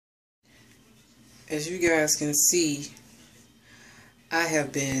as you guys can see, I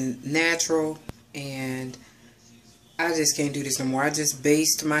have been natural and I just can't do this no more. I just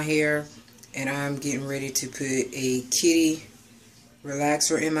based my hair and I'm getting ready to put a kitty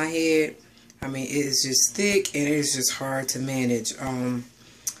relaxer in my head. I mean, it is just thick and it is just hard to manage.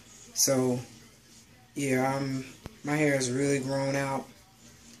 So yeah, my hair is really grown out,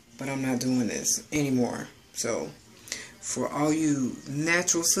 but I'm not doing this anymore. So for all you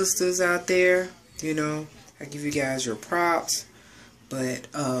natural sisters out there, you know, I give you guys your props, but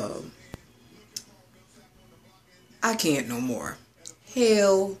I can't no more.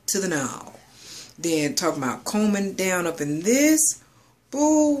 Hell to the no. Then talking about combing down up in this,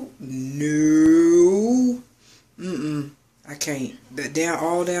 boo, no, I can't. The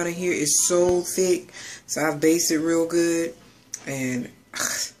all down in here is so thick, so I've based it real good, and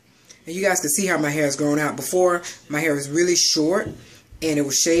you guys can see how my hair is growing out. Before, my hair was really short, and it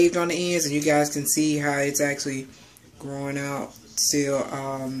was shaved on the ends, and you guys can see how it's actually growing out still.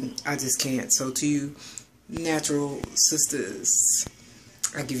 I just can't. So to you natural sisters,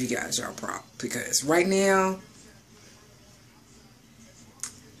 I give you guys y'all prop, because right now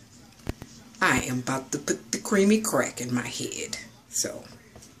I am about to put the creamy crack in my head. So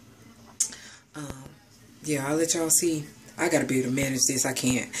yeah, I'll let y'all see. I gotta be able to manage this. I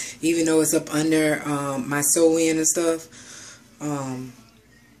can't, even though it's up under my sew-in and stuff.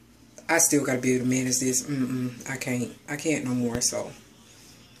 I still gotta be able to manage this. I can't no more. So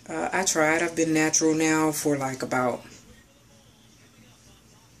I tried. I've been natural now for like about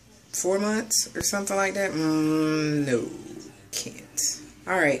 4 months or something like that. No, can't.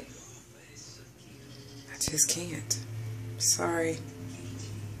 Alright, I just can't. Sorry.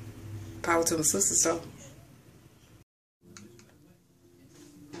 Power to my sisters though.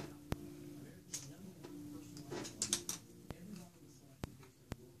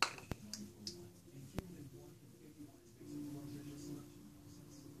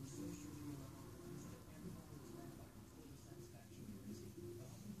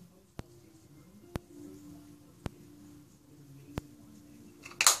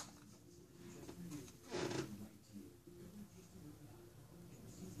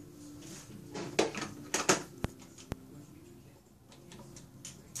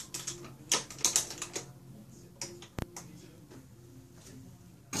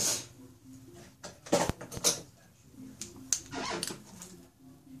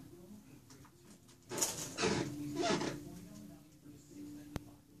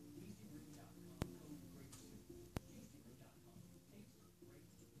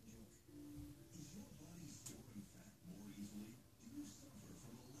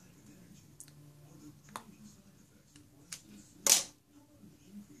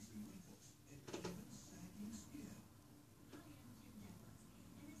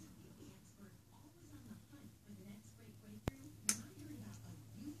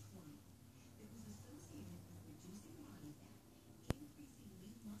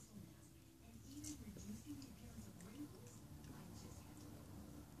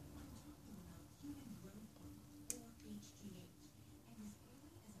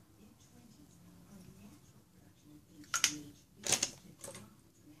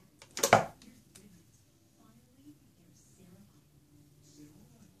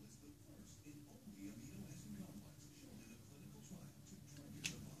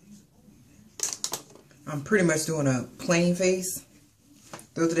 I'm pretty much doing a plain face.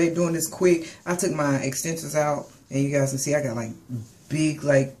 The other day doing this quick, I took my extensions out, and you guys can see I got like big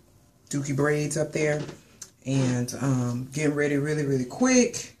like dookie braids up there, and getting ready really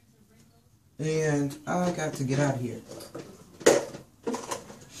quick, and I got to get out of here.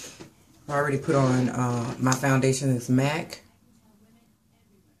 I already put on my foundation. It's MAC.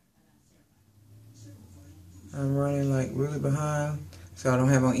 I'm running like really behind, so I don't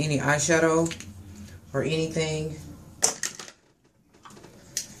have on any eyeshadow or anything.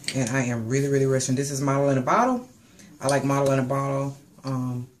 And I am really rushing. This is Model in a Bottle. I like Model in a Bottle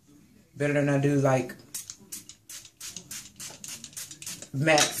better than I do like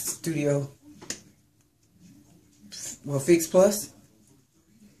MAC Studio, well, Fix Plus.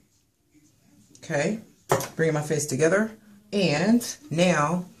 Okay, bringing my face together. And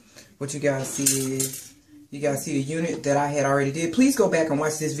now what you guys see is, you guys see the unit that I had already did. Please go back and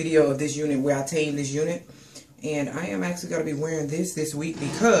watch this video of this unit where I tamed this unit. And I am actually going to be wearing this week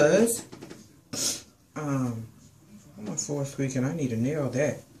because my floor squeaking. I need to nail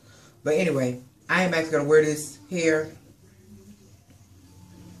that. But anyway, I am actually going to wear this here.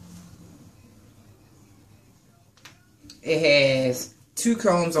 It has 2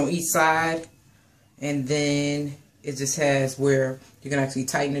 combs on each side, and then It just has where you can actually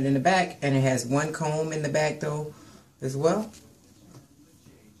tighten it in the back, and it has one comb in the back though as well.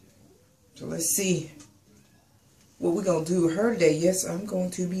 So let's see what we're going to do with her today. Yes, I'm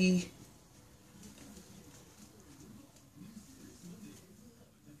going to be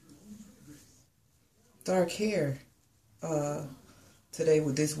dark hair today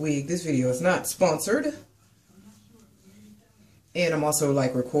with this wig. This video is not sponsored. And I'm also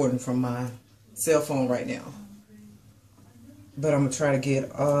like recording from my cell phone right now. But I'm going to try to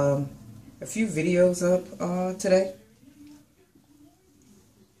get a few videos up today.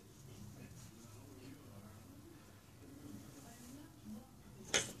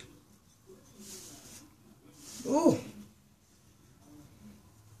 Ooh.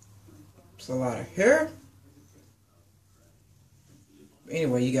 It's a lot of hair.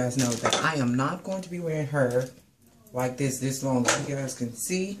 Anyway, you guys know that I am not going to be wearing her like this long. You guys can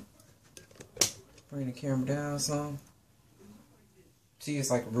see. Bring the camera down some. See,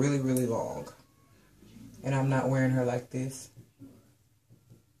 it's like really, really long. And I'm not wearing her like this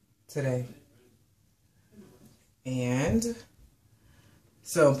today. And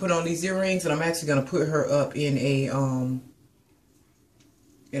so put on these earrings, and I'm actually gonna put her up in a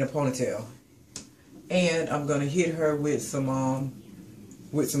ponytail. And I'm gonna hit her with some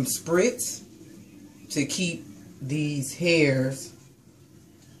spritz to keep these hairs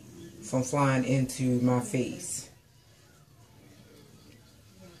from flying into my face.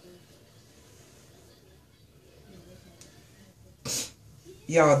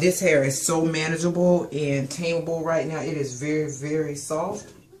 Y'all, this hair is so manageable and tameable right now. It is very, very soft.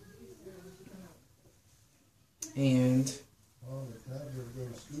 And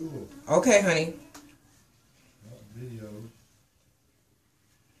okay, honey.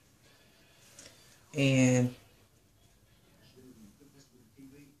 And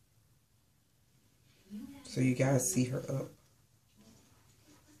so you guys see her up.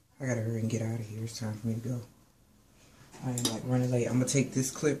 I gotta hurry and get out of here. It's time for me to go. I am like running late. I'm gonna take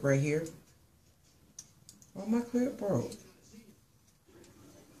this clip right here. Oh, my clip broke.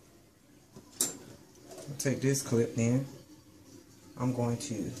 I'll take this clip then. I'm going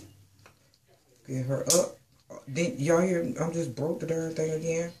to get her up. Did y'all hear? I just broke the darn thing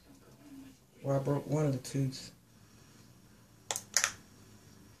again. Well, I broke one of the tooths.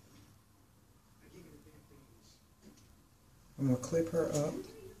 I'm gonna clip her up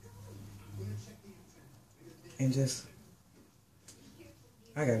and just.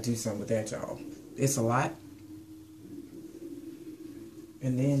 I gotta do something with that, y'all. It's a lot.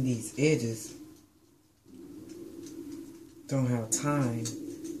 And then these edges don't have time.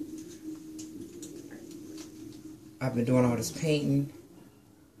 I've been doing all this painting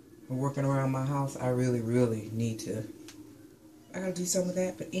and working around my house. I really, really need to. I gotta do something with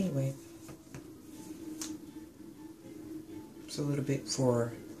that. But anyway, it's a little bit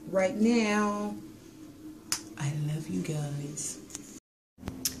for right now. I love you guys.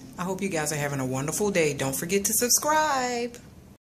 I hope you guys are having a wonderful day. Don't forget to subscribe.